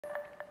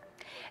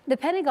The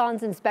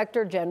Pentagon's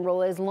Inspector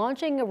General is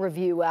launching a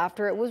review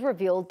after it was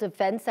revealed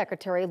Defense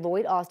Secretary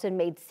Lloyd Austin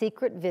made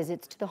secret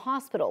visits to the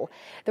hospital.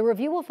 The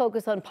review will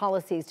focus on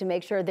policies to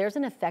make sure there's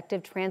an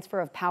effective transfer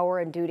of power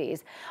and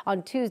duties.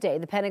 On Tuesday,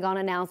 the Pentagon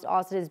announced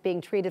Austin is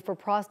being treated for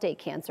prostate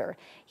cancer.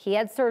 He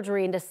had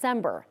surgery in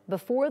December.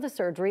 Before the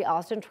surgery,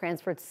 Austin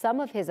transferred some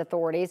of his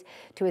authorities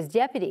to his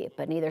deputy,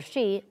 but neither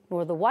she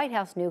nor the White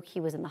House knew he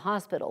was in the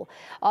hospital.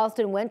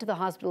 Austin went to the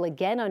hospital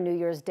again on New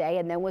Year's Day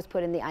and then was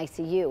put in the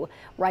ICU.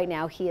 Right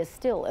now, he is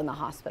still in the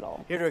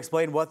hospital. Here to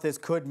explain what this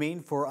could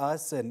mean for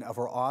us and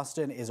for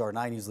Austin is our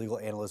 9 News legal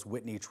analyst,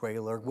 Whitney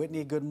Traylor.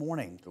 Whitney, good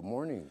morning. Good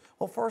morning.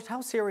 Well, first,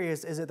 how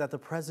serious is it that the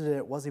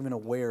president wasn't even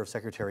aware of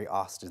Secretary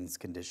Austin's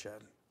condition?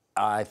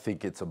 I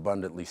think it's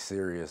abundantly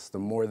serious. The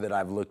more that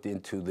I've looked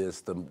into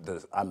this,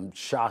 I'm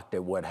shocked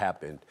at what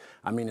happened.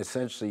 I mean,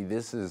 essentially,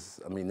 this is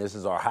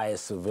our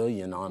highest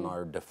civilian on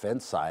our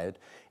defense side,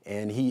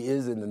 and he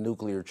is in the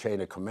nuclear chain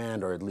of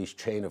command, or at least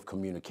chain of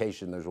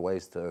communication. There's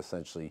ways to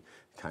essentially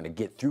kind of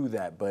get through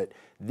that, but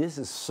this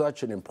is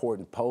such an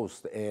important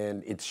post,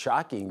 and it's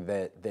shocking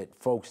that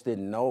folks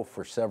didn't know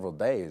for several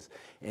days.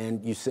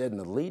 And you said in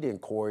the lead-in,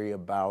 Corey,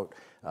 about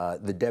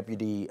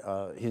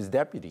his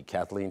deputy,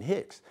 Kathleen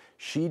Hicks.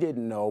 She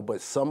didn't know,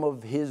 but some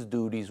of his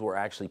duties were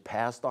actually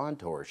passed on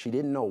to her. She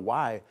didn't know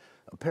why.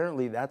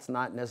 Apparently, that's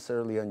not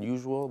necessarily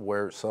unusual,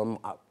 where some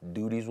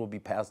duties will be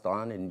passed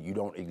on and you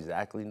don't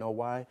exactly know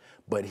why.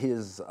 But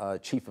his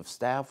chief of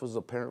staff was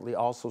apparently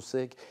also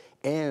sick,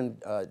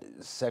 and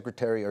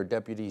Secretary or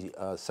Deputy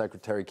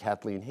Secretary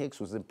Kathleen Hicks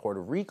was in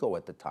Puerto Rico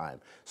at the time.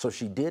 So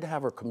she did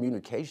have her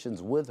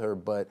communications with her,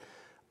 but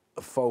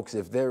folks,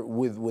 if they're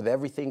with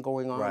everything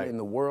going on in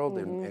the world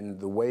and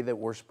the way that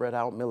we're spread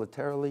out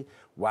militarily,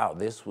 wow,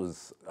 this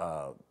was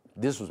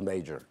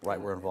major. Right,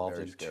 we're involved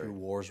in scary. 2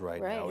 wars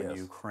right now in Yes.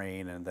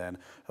 Ukraine, and then,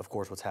 of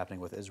course, what's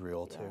happening with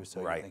Israel, too.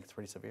 So I think it's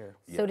pretty severe.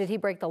 So did he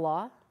break the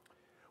law?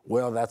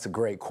 Well, that's a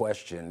great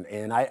question,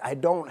 and I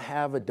don't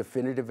have a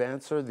definitive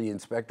answer. The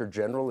Inspector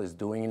General is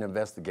doing an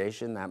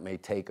investigation. That may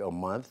take a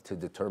month to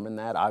determine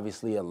that.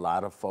 Obviously, a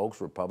lot of folks,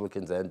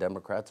 Republicans and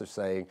Democrats, are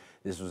saying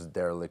this was a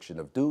dereliction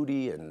of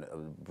duty and a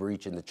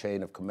breach in the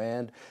chain of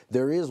command.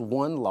 There is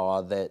one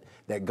law that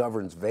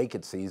governs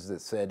vacancies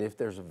that said if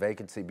there's a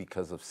vacancy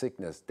because of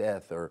sickness,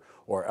 death, or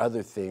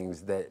other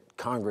things, that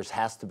Congress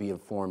has to be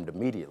informed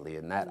immediately,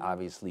 and that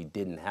obviously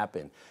didn't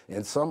happen.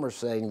 And some are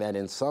saying that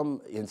in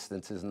some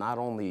instances, not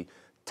only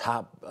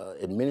top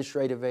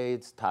administrative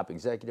aides, top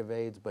executive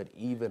aides, but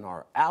even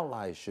our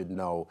allies should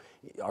know,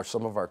 or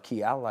some of our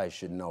key allies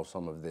should know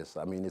some of this.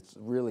 I mean, it's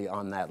really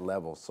on that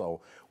level.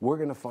 So we're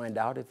going to find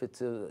out if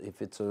it's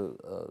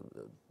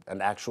an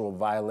actual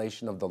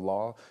violation of the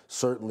law.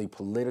 Certainly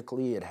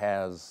politically, it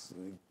has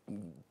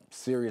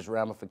serious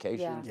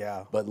ramifications,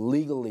 but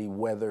legally,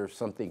 whether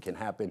something can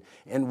happen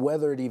and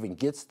whether it even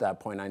gets to that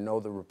point. I know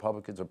the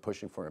Republicans are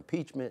pushing for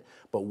impeachment,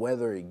 but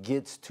whether it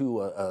gets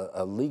to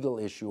a legal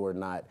issue or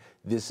not,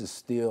 this is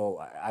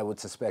still, I would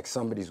suspect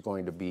somebody's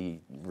going to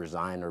be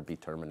resigned or be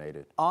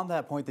terminated. On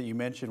that point that you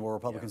mentioned, where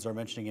Republicans are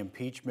mentioning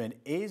impeachment,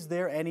 is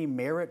there any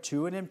merit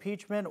to an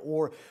impeachment,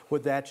 or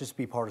would that just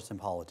be partisan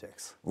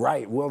politics?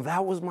 Right. Well,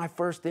 that was my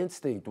first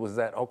instinct, was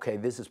that, okay,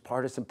 this is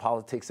partisan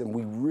politics, and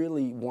we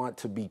really want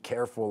to be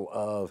careful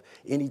of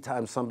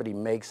anytime somebody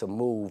makes a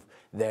move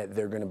that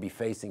they're going to be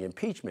facing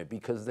impeachment,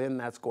 because then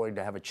that's going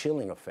to have a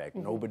chilling effect.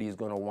 Nobody's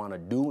going to want to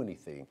do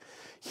anything.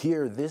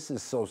 Here, this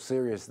is so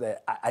serious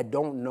that I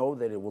don't know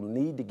that it will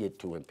need to get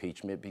to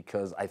impeachment,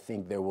 because I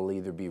think there will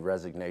either be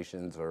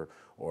resignations or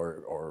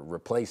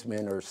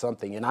replacement or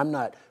something. And I'm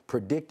not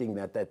predicting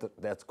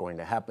that's going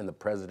to happen. The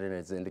president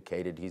has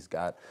indicated he's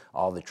got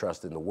all the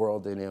trust in the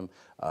world in him.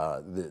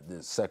 The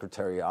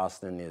Secretary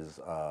Austin is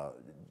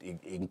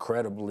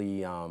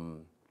incredibly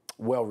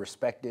well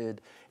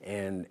respected,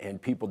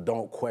 and people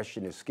don't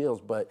question his skills,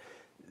 but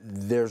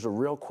there's a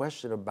real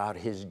question about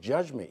his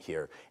judgment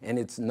here. And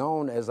it's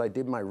known, as I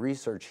did my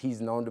research,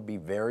 he's known to be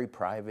very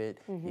private.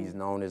 He's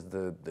known as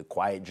the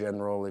quiet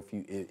general,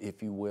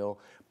 if you will.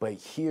 But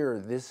here,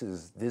 this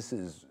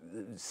is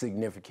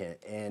significant.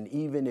 And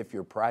even if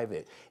you're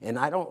private, and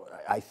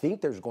I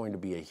think there's going to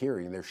be a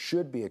hearing. There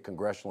should be a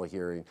congressional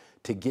hearing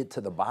to get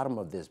to the bottom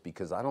of this,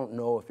 because I don't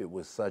know if it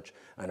was such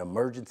an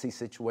emergency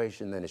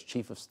situation that his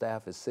chief of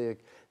staff is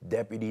sick,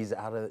 deputies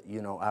out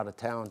of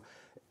town.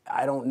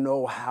 I don't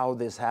know how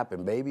this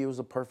happened. Maybe it was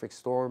a perfect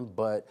storm,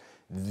 but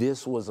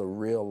this was a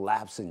real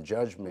lapse in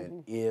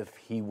judgment if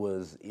he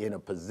was in a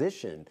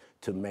position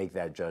to make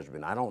that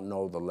judgment. I don't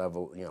know the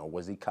level,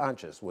 was he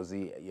conscious? Was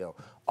he,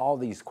 all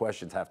these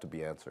questions have to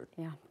be answered.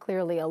 Yeah,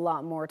 clearly a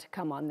lot more to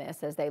come on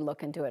this as they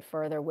look into it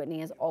further.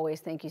 Whitney, as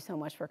always, thank you so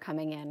much for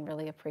coming in.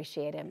 Really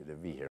appreciate it. Good to be here.